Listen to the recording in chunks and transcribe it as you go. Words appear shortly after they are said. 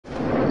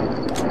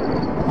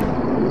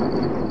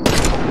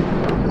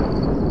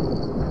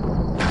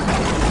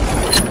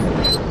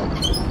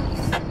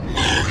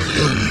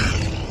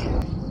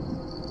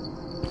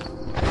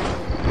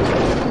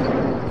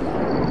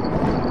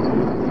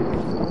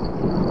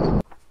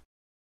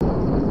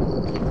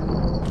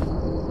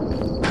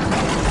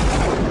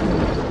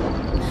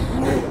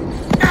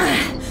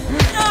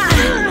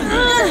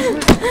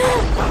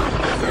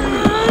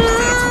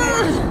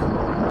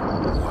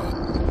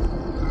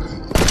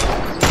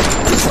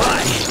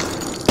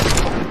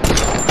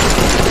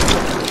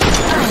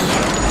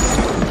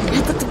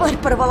Эта тварь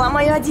порвала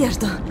мою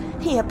одежду.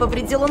 Я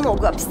повредила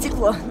ногу об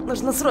стекло.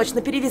 Нужно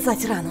срочно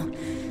перевязать рану.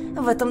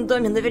 В этом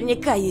доме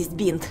наверняка есть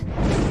бинт.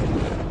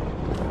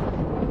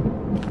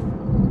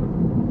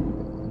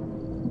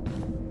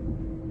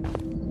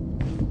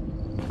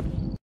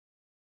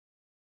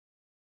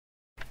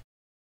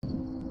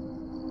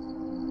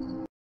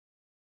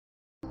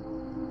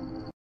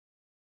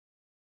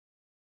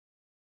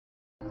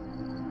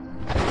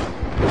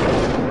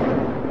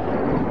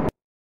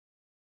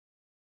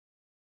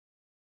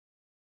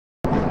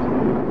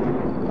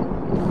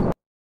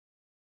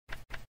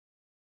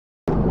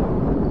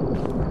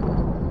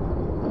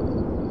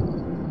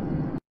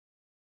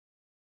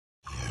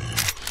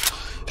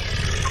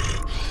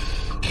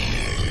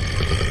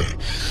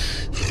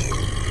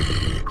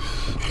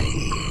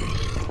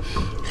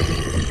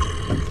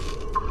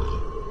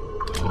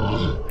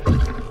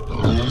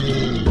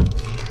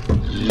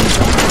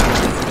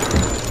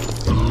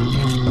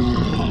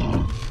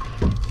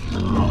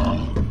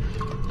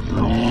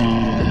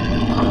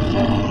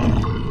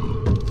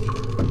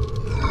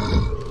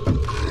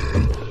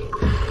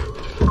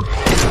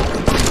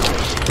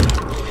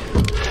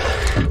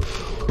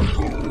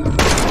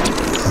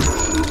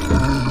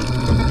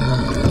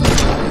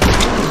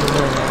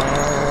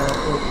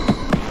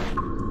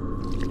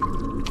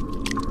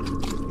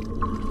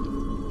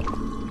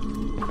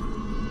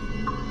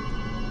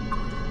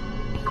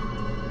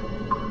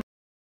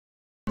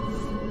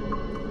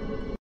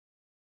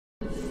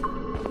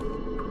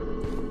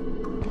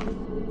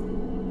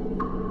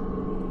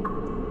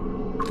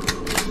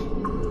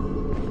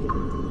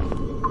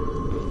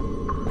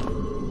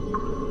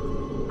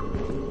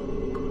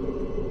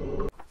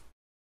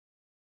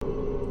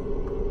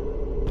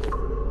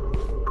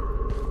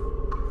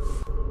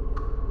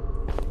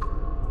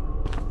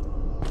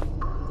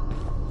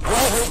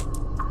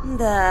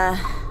 Да,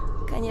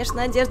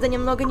 конечно, одежда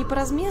немного не по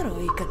размеру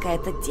и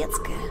какая-то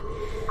детская.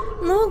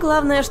 Но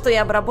главное, что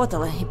я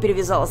обработала и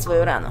перевязала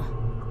свою рану.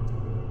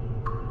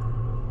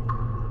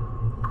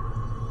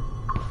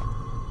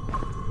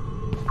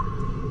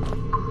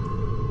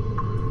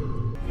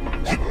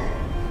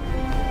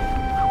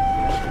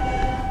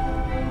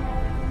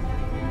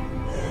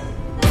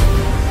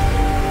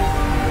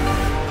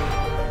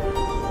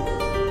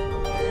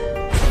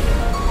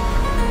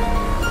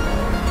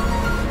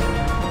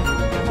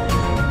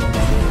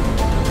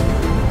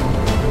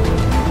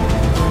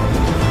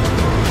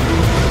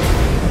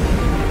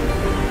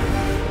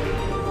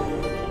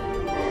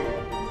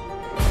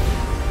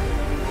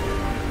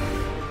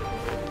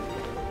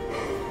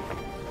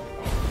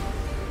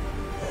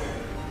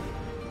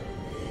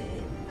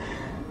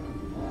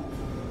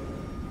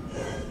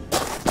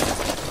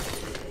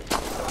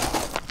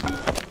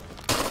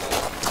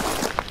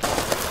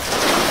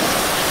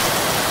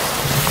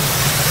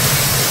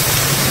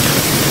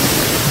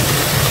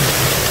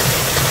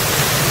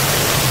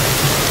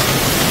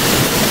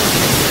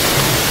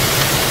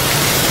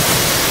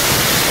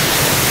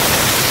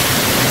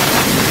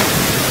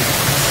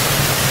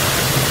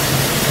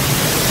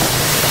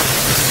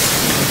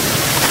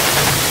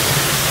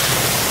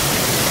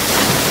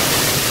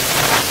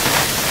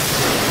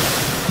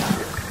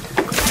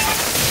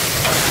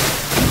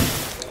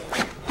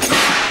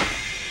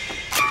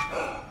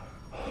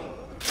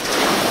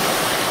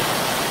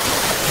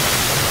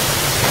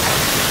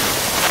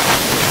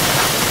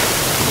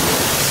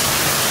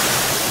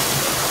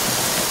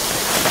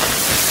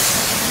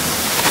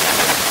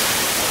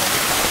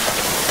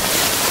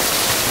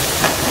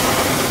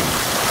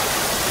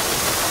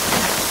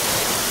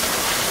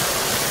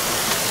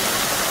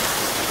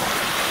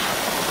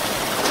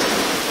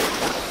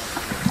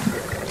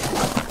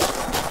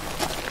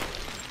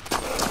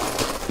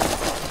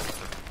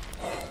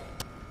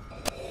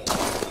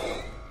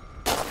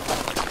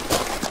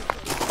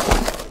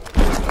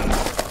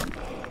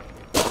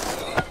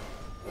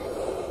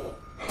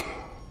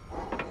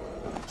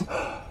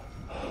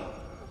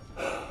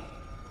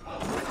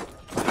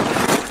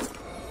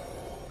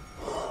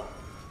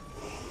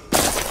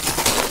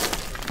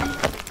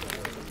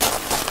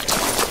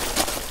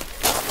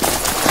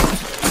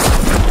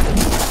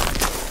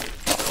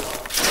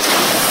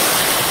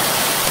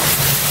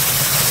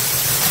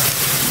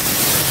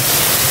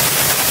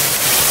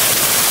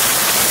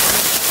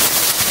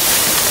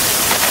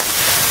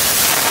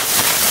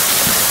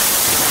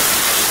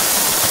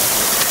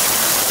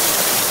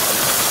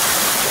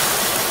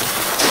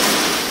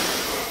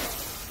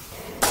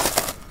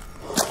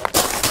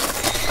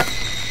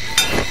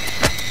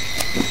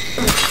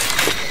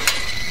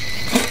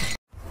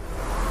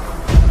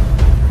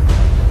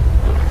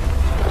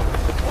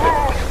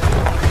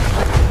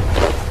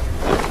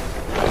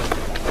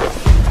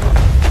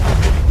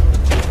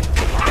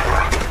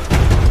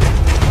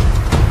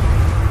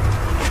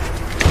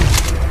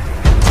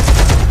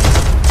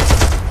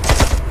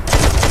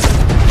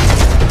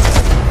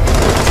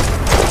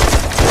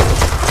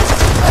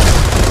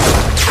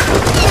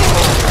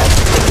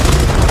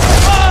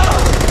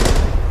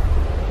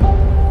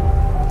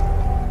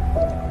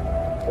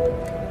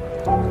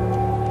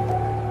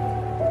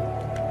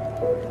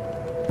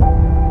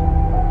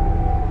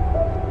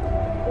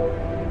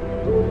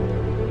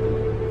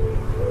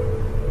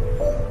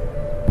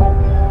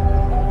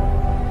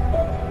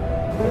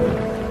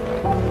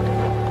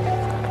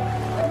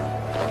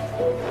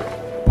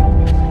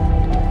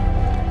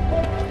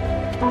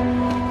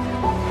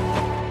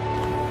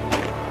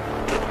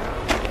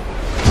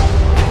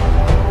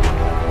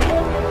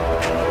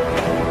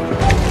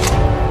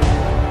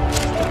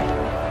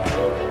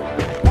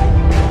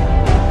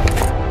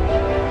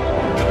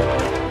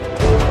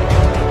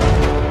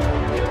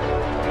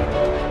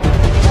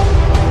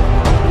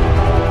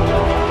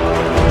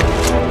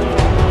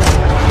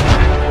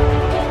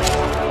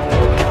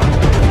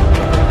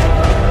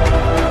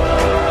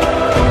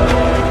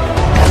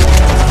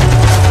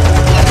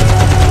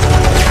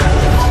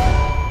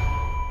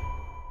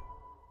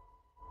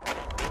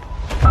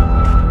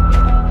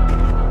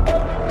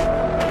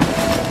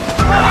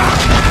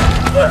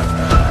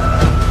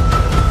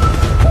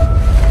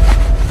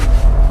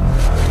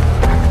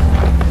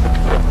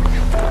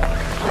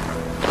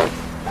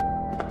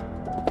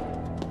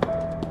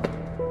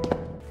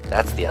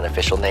 That's the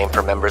unofficial name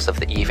for members of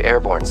the Eve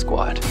Airborne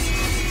Squad.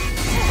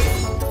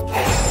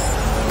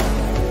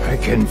 I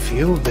can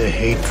feel the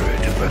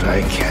hatred, but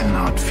I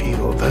cannot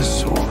feel the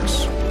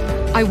source.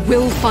 I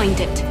will find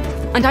it,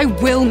 and I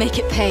will make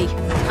it pay.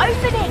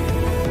 Opening!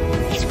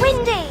 It's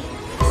windy!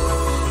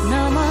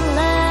 No more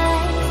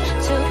light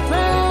to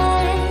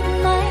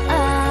blind my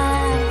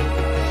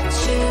eyes.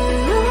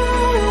 Choose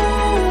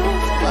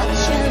what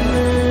you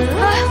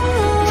lose.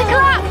 It's a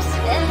collapse!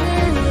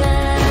 And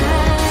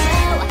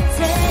now I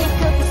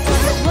take up the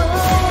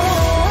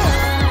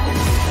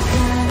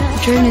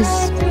The drone is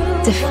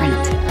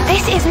different.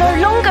 This is no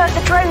longer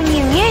the drone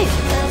you knew.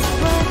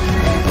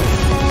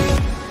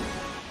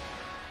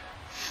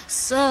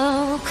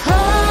 So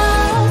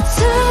close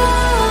to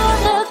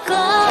the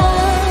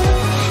goal,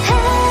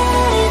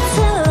 headed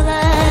to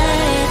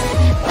light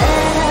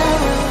that I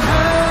will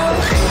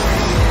hold.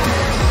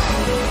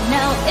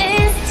 Now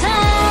it's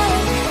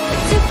time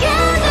to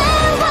gather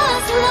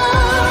what's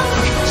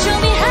lost. Show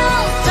me how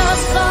to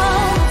slow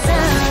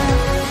down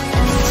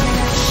until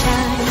I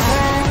shine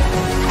bright.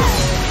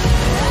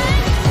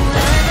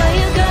 Wherever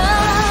you go,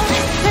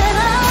 then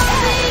I'll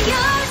be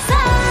your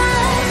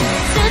side,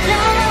 so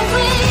that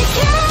we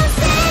can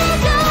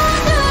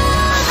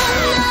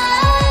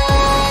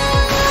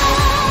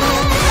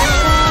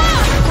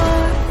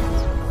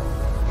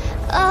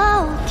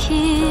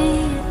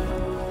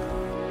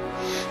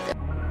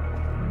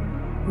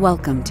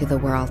Welcome to the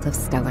world of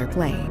Stellar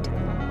Blade.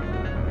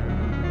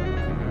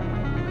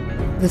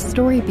 The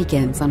story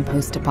begins on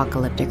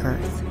post-apocalyptic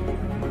Earth,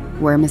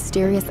 where a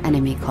mysterious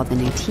enemy called the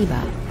Natiba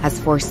has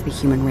forced the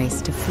human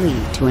race to flee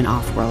to an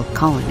off-world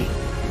colony.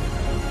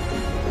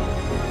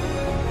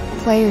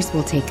 Players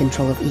will take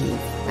control of Eve,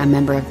 a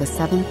member of the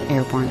 7th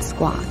Airborne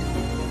Squad.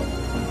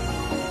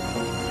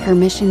 Her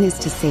mission is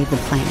to save the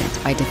planet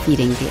by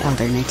defeating the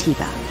Elder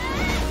Natiba.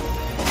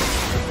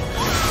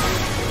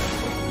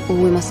 All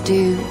we must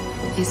do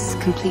is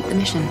complete the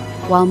mission,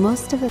 while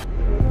most of it...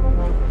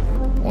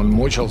 Он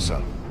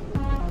мучился?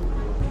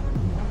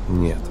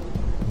 Нет.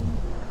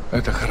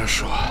 Это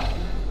хорошо.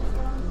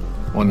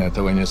 Он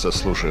этого не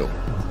заслужил.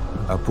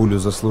 А пулю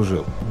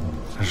заслужил.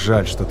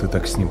 Жаль, что ты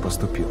так с ним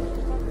поступил.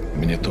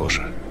 Мне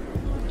тоже.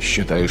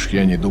 Считаешь,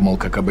 я не думал,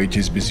 как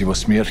обойтись без его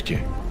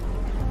смерти?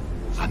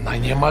 Она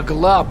не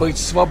могла быть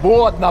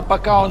свободна,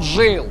 пока он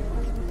жил.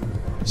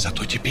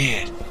 Зато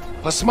теперь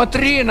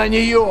посмотри на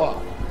нее!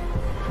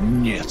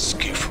 Нет,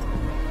 Скиф.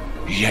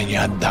 Я не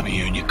отдам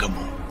ее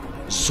никому.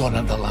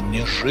 Зона дала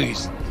мне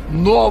жизнь.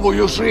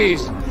 Новую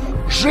жизнь!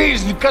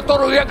 Жизнь,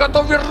 которую я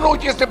готов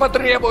вернуть, если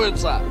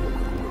потребуется!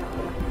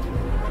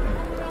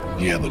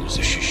 Я буду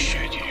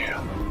защищать ее.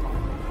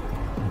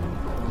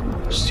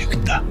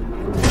 Всегда.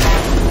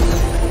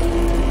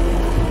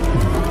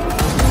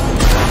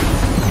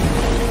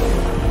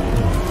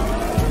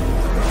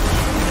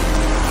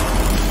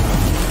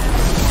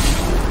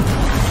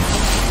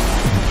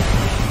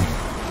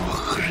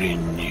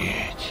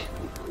 Охренеть.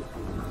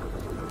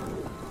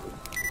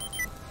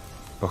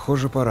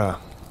 Похоже, пора.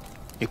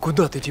 И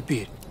куда ты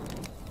теперь?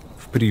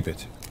 В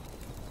Припять.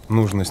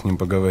 Нужно с ним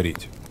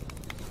поговорить.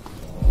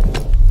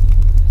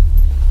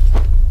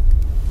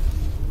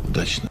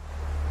 Удачно.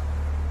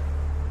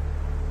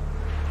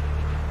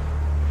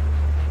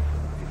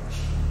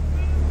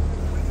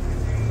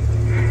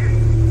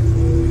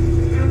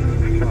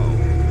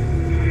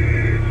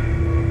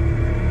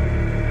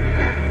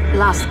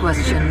 Last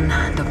question,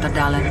 Dr.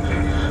 Dallin.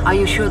 Are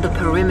you sure the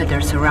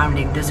perimeter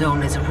surrounding the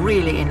zone is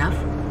really enough?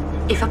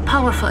 If a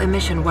powerful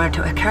emission were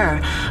to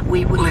occur,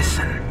 we would...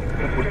 Listen.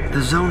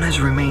 The zone has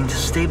remained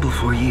stable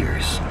for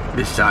years.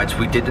 Besides,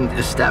 we didn't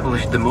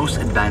establish the most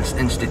advanced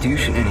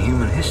institution in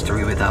human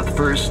history without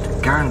first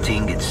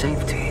guaranteeing its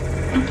safety.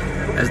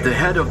 As the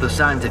head of the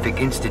Scientific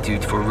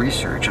Institute for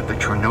Research of the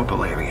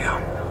Chornobyl area,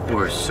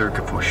 or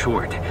CIRCA for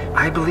short,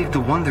 I believe the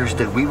wonders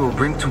that we will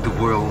bring to the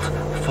world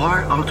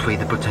far outweigh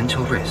the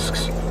potential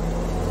risks.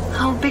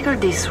 How big are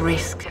these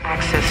risks?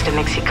 Access to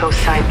Mexico's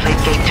side plate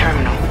gate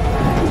terminal.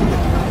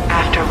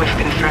 After we've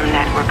confirmed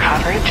network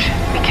coverage,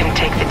 we can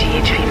take the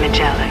DHV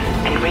Magellan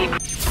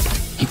and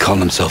He called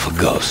himself a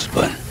ghost,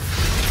 but...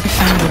 We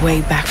found a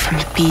way back from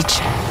the beach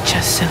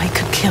just so he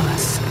could kill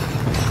us.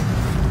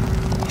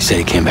 He said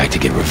he came back to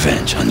get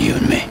revenge on you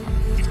and me.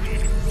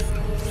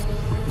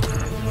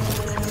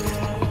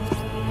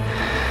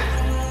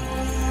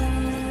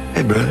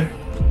 Hey, brother.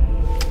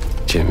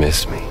 Did you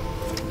miss me?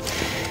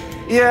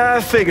 Yeah,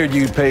 I figured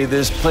you'd pay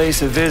this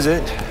place a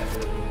visit,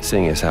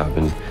 seeing as how I've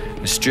been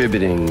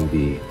distributing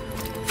the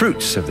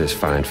fruits of this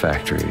fine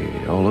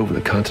factory all over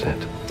the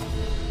continent.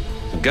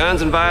 With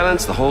guns and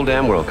violence, the whole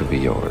damn world could be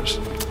yours.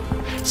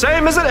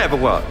 Same as it ever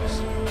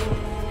was.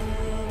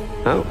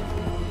 Oh.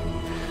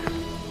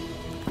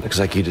 Looks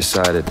like you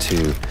decided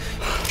to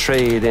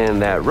trade in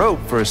that rope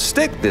for a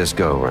stick this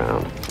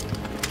go-round.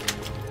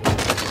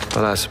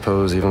 Well, I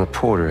suppose even a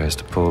porter has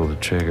to pull the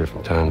trigger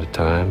from time to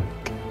time.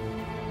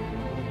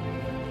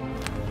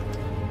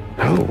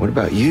 Oh, what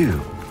about you?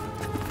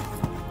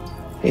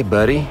 Hey,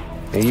 buddy.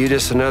 Are you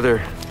just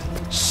another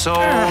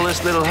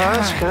soulless little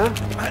husk, huh?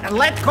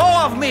 Let go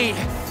of me!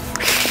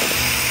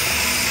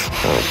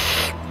 Oh.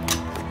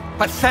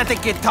 Pathetic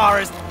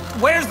guitarist,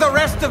 where's the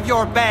rest of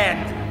your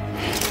band?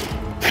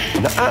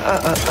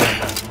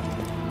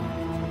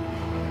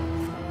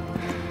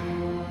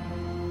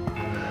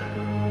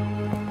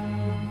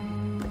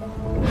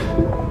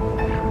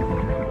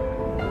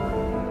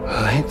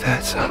 Well, ain't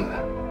that something?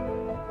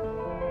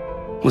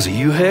 Was it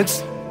you,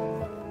 Heads?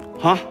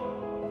 Huh?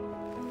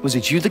 Was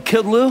it you that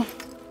killed Lou?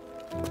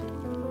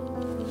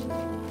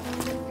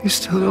 You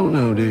still don't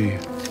know, do you?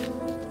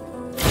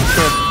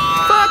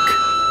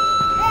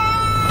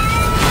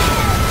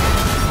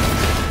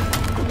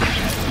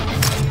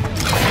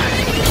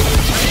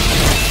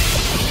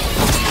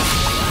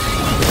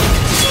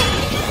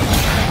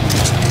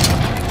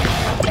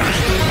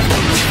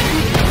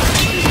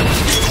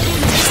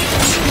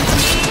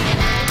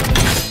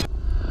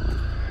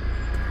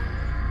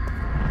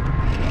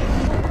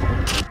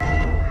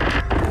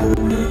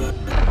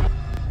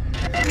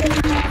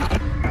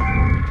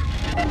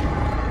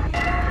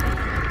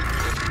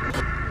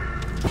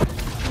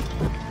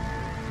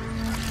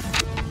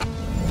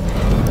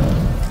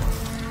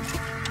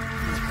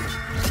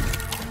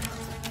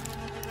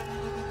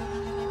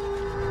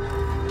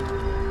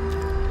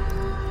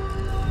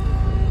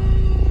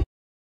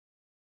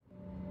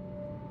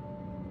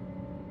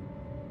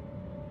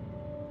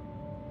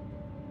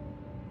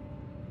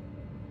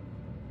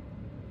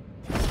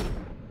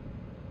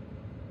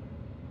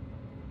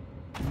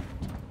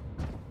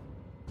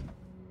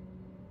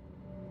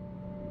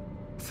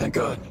 Thank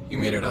God, you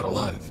made it out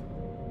alive.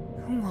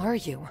 Who are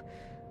you?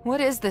 What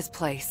is this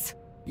place?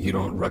 You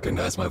don't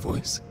recognize my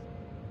voice?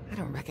 I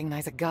don't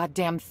recognize a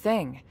goddamn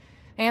thing.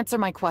 Answer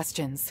my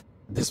questions.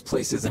 This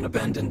place is an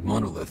abandoned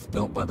monolith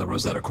built by the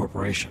Rosetta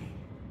Corporation.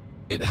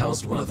 It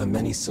housed one of the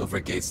many silver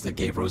gates that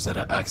gave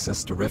Rosetta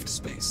access to Rift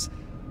Space,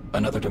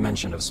 another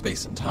dimension of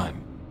space and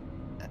time.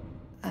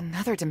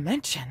 Another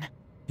dimension?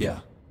 Yeah.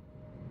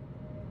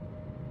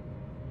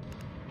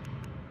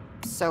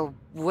 So,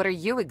 what are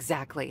you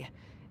exactly?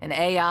 An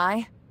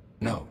AI?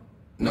 No.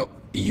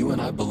 You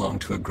and I belong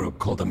to a group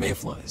called the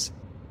Mayflies.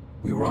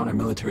 We were on a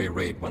military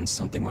raid when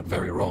something went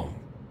very wrong.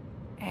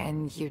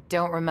 And you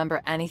don't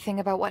remember anything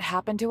about what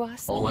happened to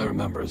us? All I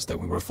remember is that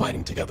we were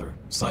fighting together,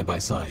 side by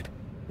side,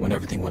 when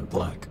everything went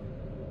black.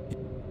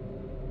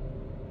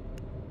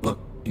 Look,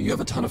 you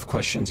have a ton of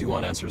questions you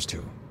want answers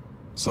to.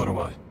 So do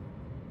I.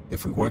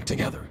 If we work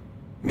together,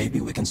 maybe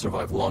we can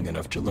survive long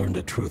enough to learn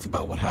the truth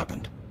about what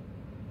happened.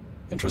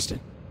 Interested?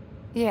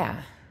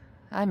 Yeah,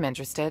 I'm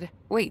interested.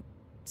 Wait,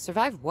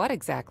 survive what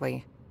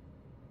exactly?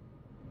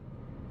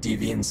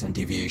 Deviants and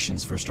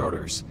deviations for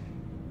starters.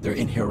 They're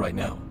in here right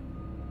now.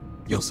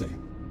 You'll see.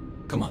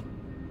 Come on,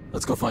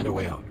 let's go find a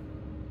way out.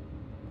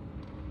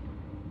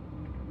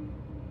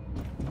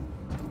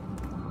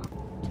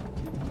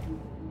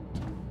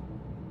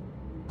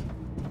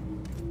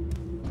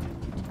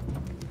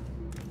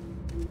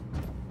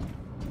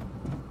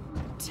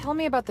 Tell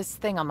me about this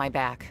thing on my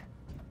back.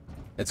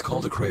 It's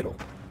called a cradle.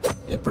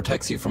 It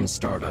protects you from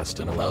stardust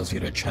and allows you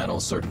to channel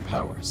certain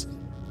powers.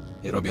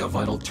 It'll be a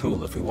vital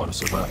tool if we want to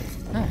survive.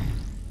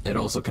 It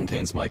also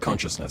contains my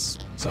consciousness,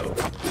 so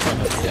try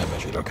not to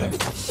damage it, okay?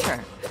 Sure.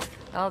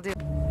 I'll do...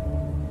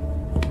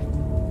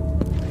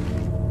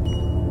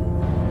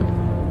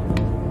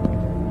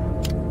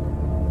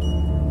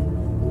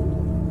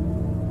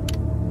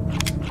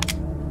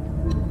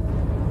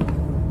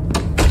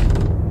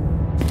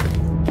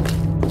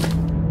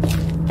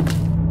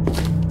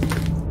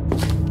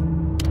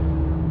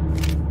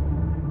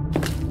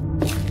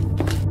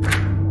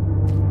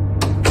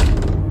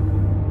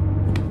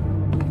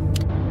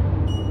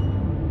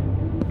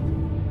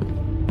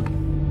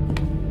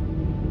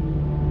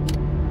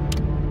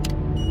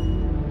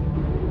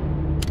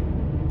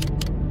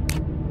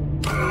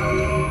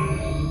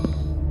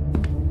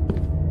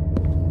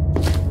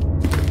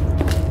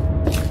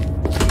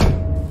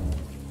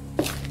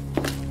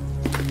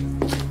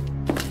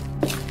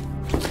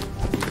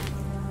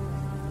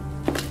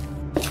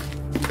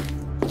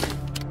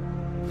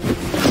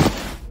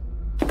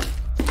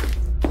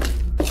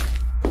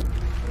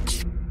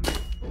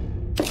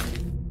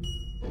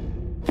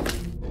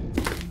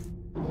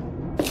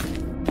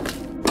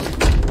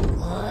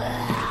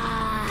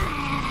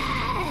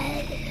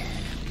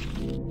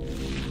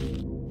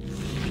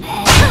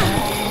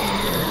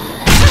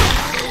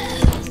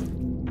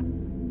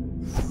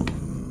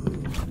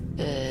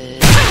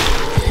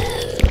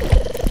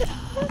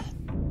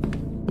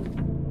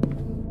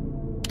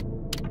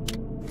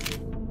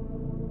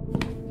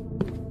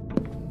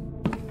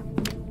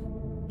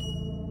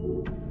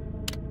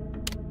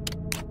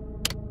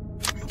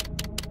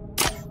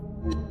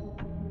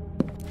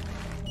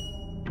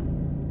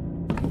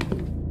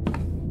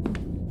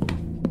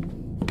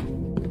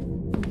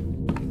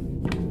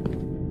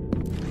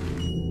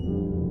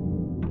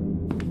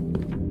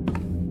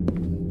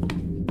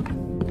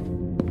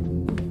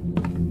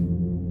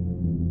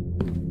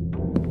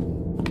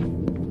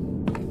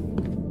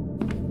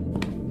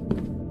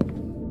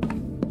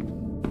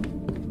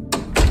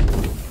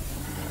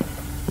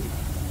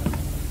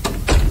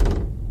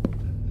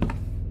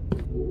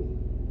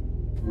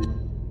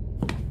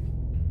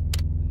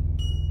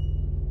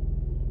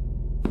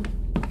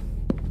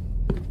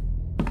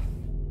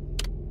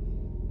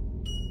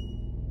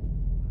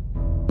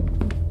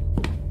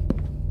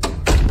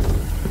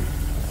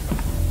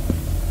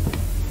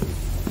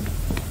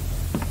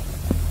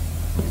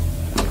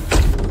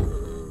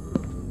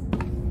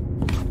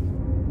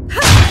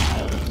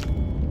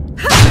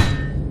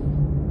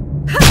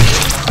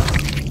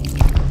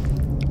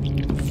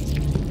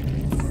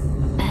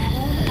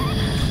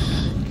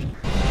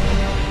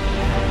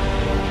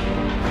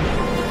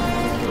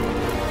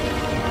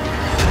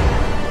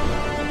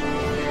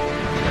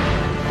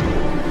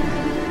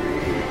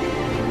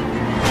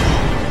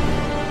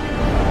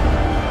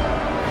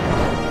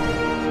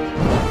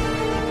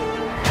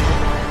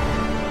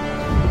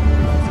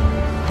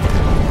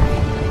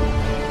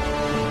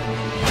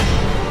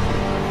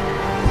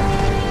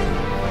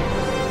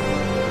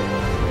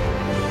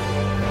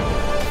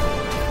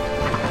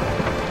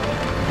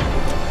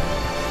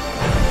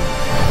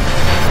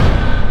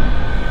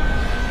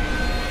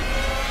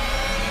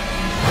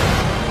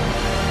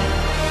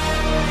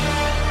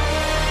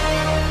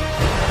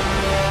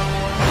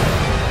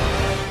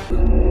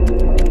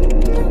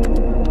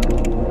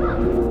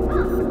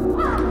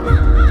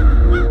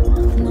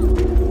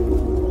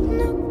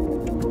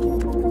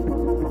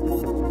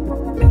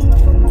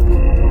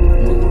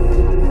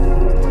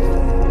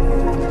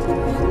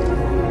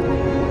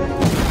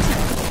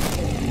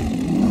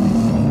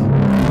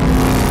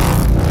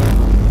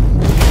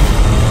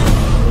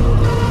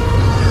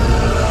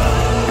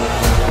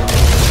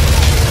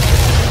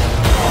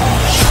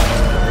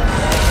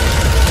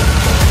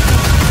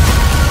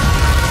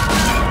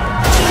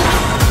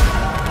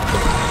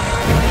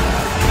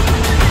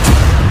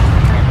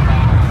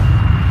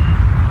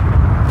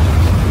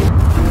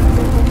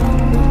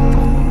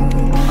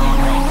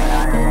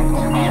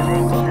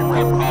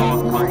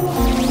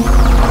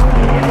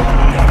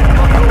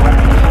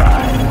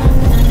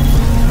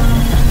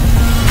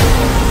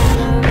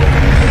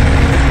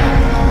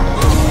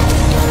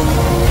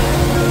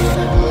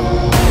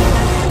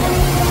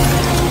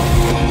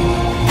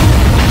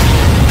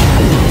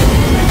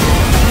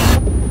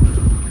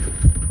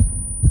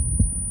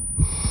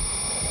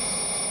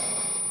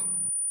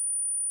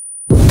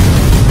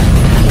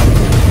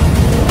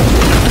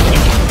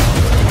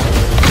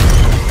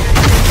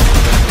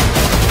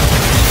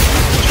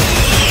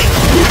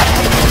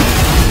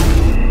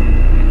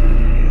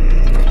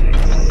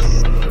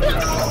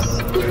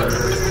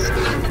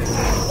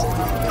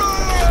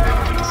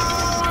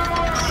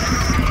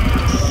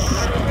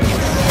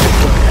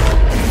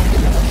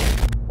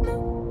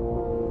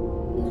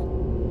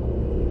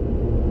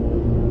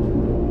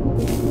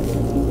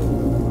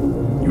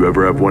 You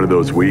ever have one of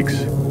those weeks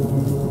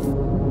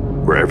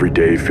where every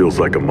day feels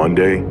like a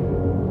Monday?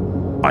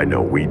 I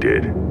know we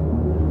did.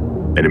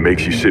 And it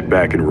makes you sit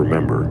back and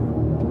remember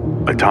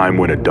a time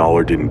when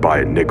 $1 didn't buy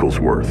a nickel's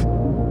worth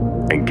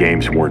and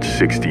games weren't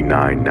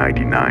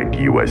 $69.99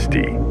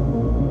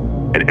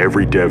 USD. And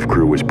every dev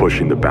crew was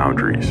pushing the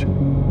boundaries,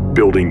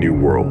 building new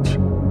worlds,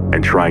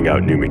 and trying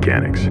out new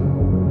mechanics.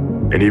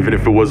 And even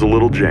if it was a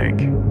little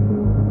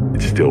jank,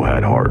 it still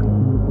had heart.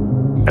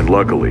 And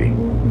luckily,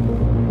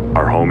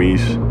 our homies,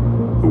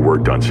 who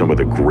worked on some of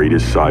the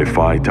greatest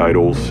sci-fi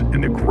titles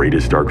and the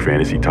greatest dark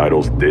fantasy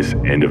titles this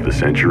end of the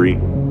century,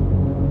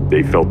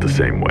 they felt the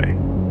same way.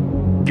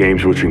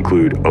 Games which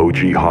include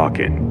OG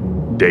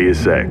Hawken,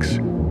 Deus Ex,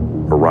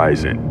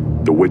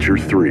 Horizon, The Witcher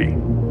 3,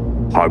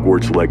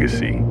 Hogwarts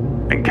Legacy,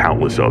 and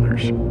countless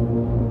others.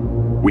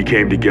 We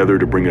came together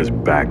to bring us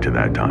back to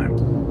that time,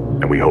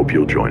 and we hope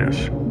you'll join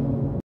us.